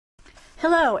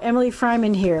Hello, Emily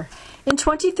Freiman here. In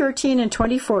 2013 and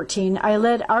 2014, I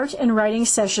led art and writing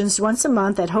sessions once a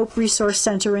month at Hope Resource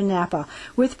Center in Napa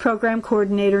with program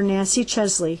coordinator Nancy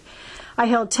Chesley. I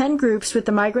held 10 groups with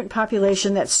the migrant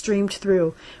population that streamed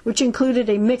through, which included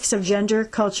a mix of gender,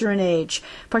 culture, and age.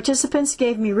 Participants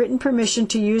gave me written permission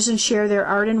to use and share their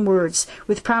art and words,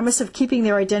 with promise of keeping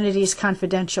their identities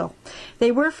confidential.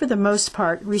 They were, for the most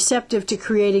part, receptive to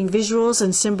creating visuals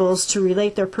and symbols to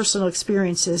relate their personal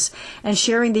experiences and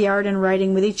sharing the art and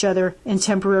writing with each other in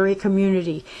temporary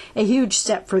community, a huge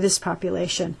step for this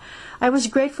population. I was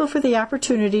grateful for the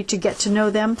opportunity to get to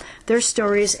know them, their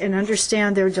stories, and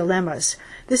understand their dilemmas.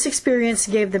 This experience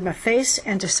gave them a face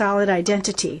and a solid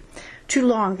identity. Too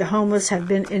long, the homeless have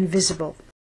been invisible.